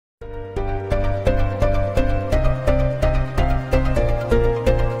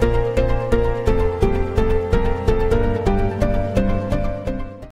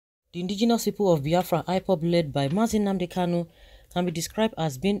The indigenous people of Biafra, IPOB, led by Nnamdi Kanu, can be described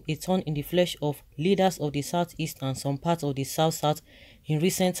as being a thorn in the flesh of leaders of the southeast and some parts of the south-south in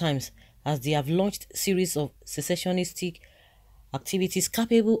recent times, as they have launched a series of secessionistic activities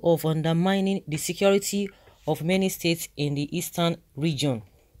capable of undermining the security of many states in the eastern region.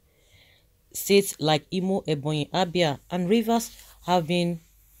 States like Imo, Ebonyi, Abia, and Rivers have been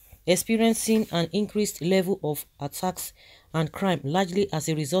experiencing an increased level of attacks and crime, largely as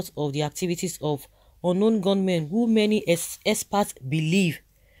a result of the activities of unknown gunmen who many experts believe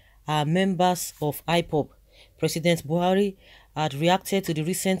are members of IPOB. President Buhari had reacted to the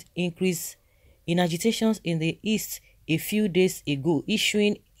recent increase in agitations in the east a few days ago,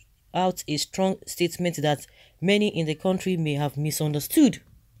 issuing out a strong statement that many in the country may have misunderstood.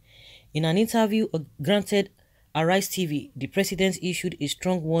 In an interview granted Arise TV, the president issued a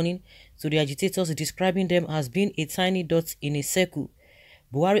strong warning to the agitators, describing them as being a tiny dot in a circle.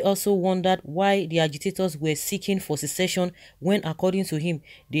 Buhari also wondered why the agitators were seeking for secession when, according to him,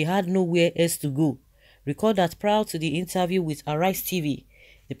 they had nowhere else to go. Recall that prior to the interview with Arise TV,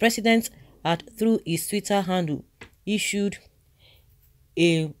 the president had, through his Twitter handle, issued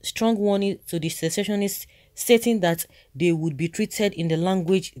a strong warning to the secessionists, stating that they would be treated in the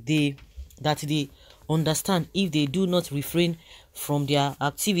language that they understand if they do not refrain from their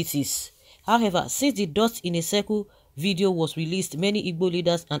activities. However, since the dot in a circle video was released, many Igbo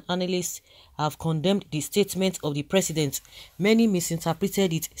leaders and analysts have condemned the statement of the president. Many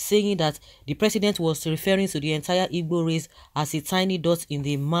misinterpreted it, saying that the president was referring to the entire Igbo race as a tiny dot in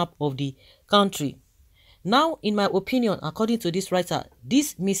the map of the country. Now, in my opinion, according to this writer,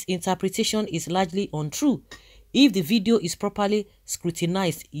 this misinterpretation is largely untrue. If the video is properly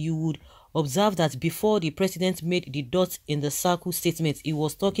scrutinized, you would observe that before the president made the dot in the circle statement, he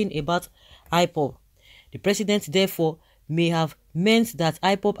was talking about IPOB. The president, therefore, may have meant that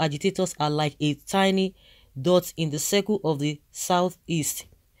IPOB agitators are like a tiny dot in the circle of the southeast.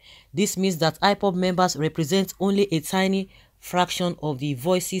 This means that IPOB members represent only a tiny fraction of the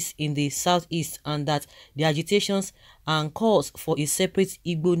voices in the southeast, and that the agitations and calls for a separate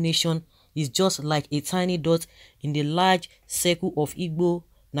Igbo nation is just like a tiny dot in the large circle of Igbo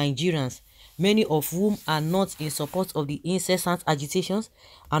Nigerians, many of whom are not in support of the incessant agitations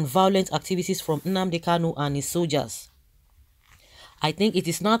and violent activities from Nnamdi Kanu and his soldiers. I think it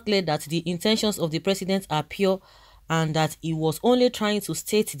is now clear that the intentions of the president are pure and that he was only trying to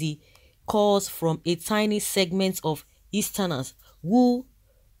state the cause from a tiny segment of Easterners, who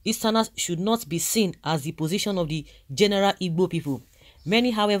Easterners should not be seen as the position of the general Igbo people.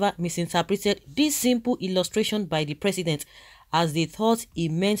 Many, however, misinterpreted this simple illustration by the president as they thought he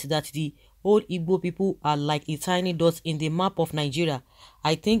meant that the whole Igbo people are like a tiny dot in the map of Nigeria.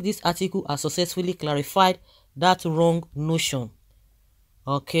 I think this article has successfully clarified that wrong notion.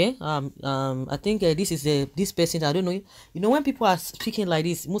 Okay, I think this is this person. I don't know. You know, when people are speaking like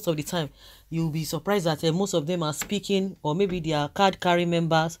this, most of the time, you'll be surprised that most of them are speaking, or maybe they are card-carrying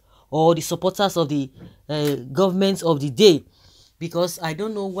members or the supporters of the government of the day. Because I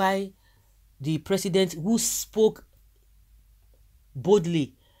don't know why the president, who spoke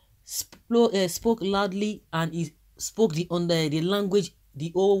boldly, spoke loudly, and he spoke the language the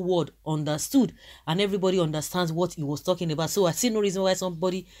whole world understood, and everybody understands what he was talking about. So I see no reason why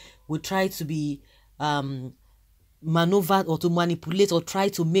somebody would try to be maneuvered or to manipulate or try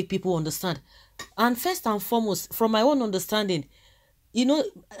to make people understand. And first and foremost, from my own understanding, you know,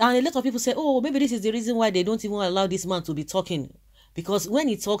 and a lot of people say, oh, maybe this is the reason why they don't even allow this man to be talking, because when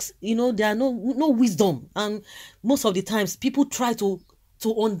he talks, you know, there are no wisdom, and most of the times people try to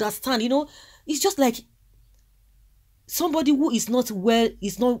understand. You know, it's just like somebody who is not well,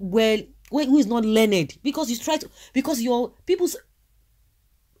 who is not learned, because your people's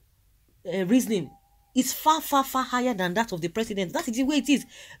reasoning is far higher than that of the president. That is the way it is.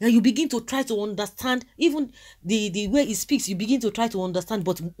 And you begin to try to understand, even the way he speaks, you begin to try to understand,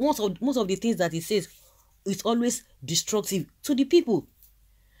 but most of the things that he says is always destructive to the people.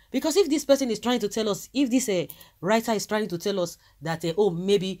 Because if this person is trying to tell us, if this writer is trying to tell us that oh,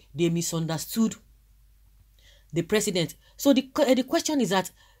 maybe they misunderstood the president. So the question is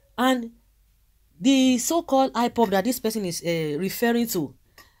that, and the so-called IPOB that this person is referring to,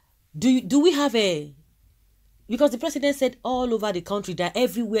 do we have a, because the president said all over the country, that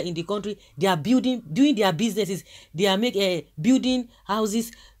everywhere in the country they are doing their businesses, they are building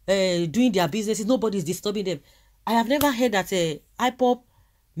houses, doing their businesses, nobody is disturbing them. I have never heard that IPOB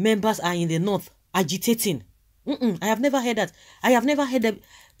members are in the north agitating. I have never heard that. I have never heard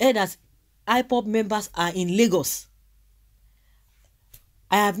that IPOB members are in Lagos.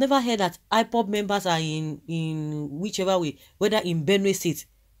 I have never heard that IPOB members are in whichever way, whether in Benue State.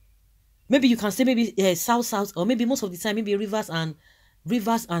 Maybe you can say maybe south, or maybe most of the time, maybe rivers and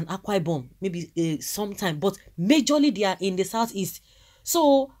Akwa Ibom, maybe sometime, but majorly they are in the southeast.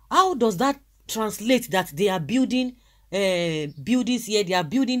 So how does that translate that they are building buildings here, they are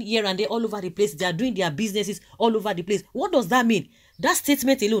building here and there all over the place, they are doing their businesses all over the place? What does that mean? That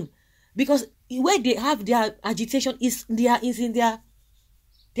statement alone, because where they have their agitation is in their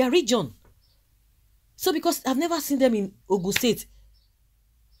region. So because I've never seen them in Ogun State,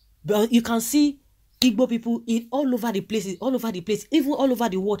 but you can see Igbo people in all over the places, all over the place, even all over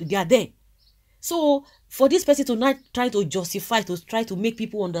the world, they are there. So for this person to not try to justify, to try to make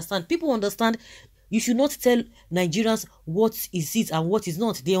people understand, you should not tell Nigerians what is it and what is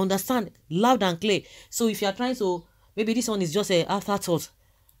not. They understand loud and clear. So if you are trying to, maybe this one is just an afterthought,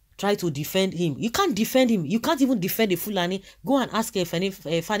 try to defend him. You can't defend him. You can't even defend the Fulani. Go and ask Fani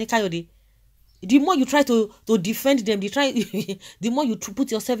Kayode. The more you try to defend them, the more you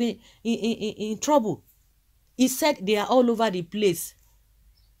put yourself in trouble. He said they are all over the place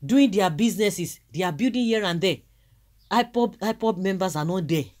doing their businesses. They are building here and there. IPOB members are not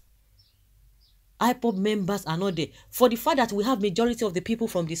there. IPOB members are not there. For the fact that we have majority of the people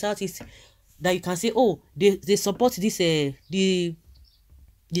from the southeast, that you can say, oh, they support this the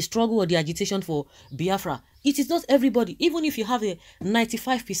struggle or the agitation for Biafra. It is not everybody. Even if you have a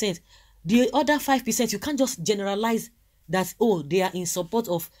 95%, the other 5%, you can't just generalize that, oh, they are in support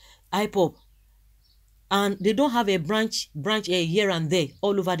of IPOB. And they don't have a branch here and there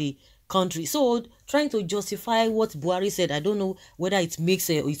all over the country. So trying to justify what Buhari said, I don't know whether it makes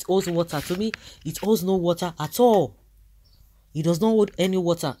it holds water. To me, it holds no water at all. It does not hold any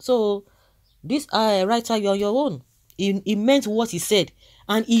water. So this writer, you're on your own. He meant what he said,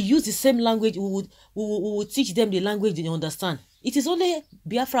 and he used the same language. We would teach them the language they understand. It is only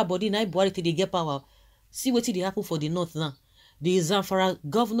Biafra body now Buhari till they get power. See what they happen for the north now. The Zamfara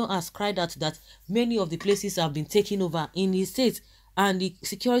governor has cried out that many of the places have been taken over in his state, and the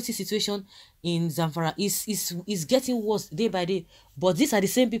security situation in Zamfara is getting worse day by day. But these are the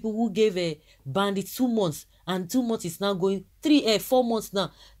same people who gave a bandit 2 months, and 2 months is now going 4 months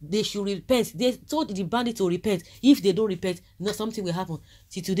now. They should repent. They told the bandit to repent. If they don't repent, no, something will happen.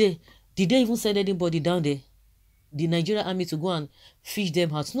 See, today, did they even send anybody down there, the Nigerian army, to go and fish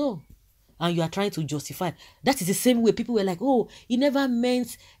them out? No. And you are trying to justify. That is the same way people were like, oh, he never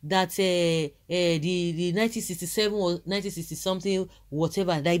meant that the 1967 or 1960 something,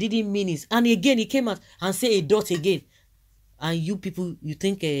 whatever, that he didn't mean it. And again, he came out and said a dot again. And you people, you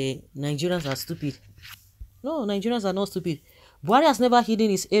think Nigerians are stupid. No, Nigerians are not stupid. Buhari has never hidden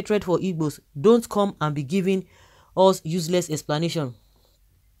his hatred for Igbos. Don't come and be giving us useless explanation.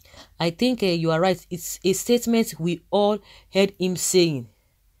 I think you are right. It's a statement we all heard him saying.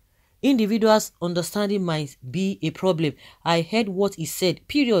 Individuals' understanding might be a problem. I heard what he said,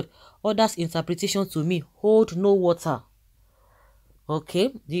 period. Others' interpretation to me hold no water.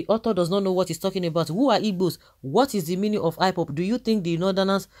 Okay, the author does not know what he's talking about. Who are Igbos? What is the meaning of IPOB? Do you think the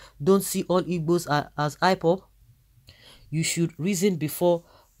Northerners don't see all Igbos as IPOB? You should reason before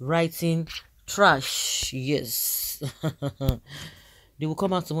writing trash. Yes. They will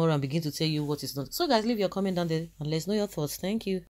come out tomorrow and begin to tell you what is not. So guys, leave your comment down there and let's know your thoughts. Thank you.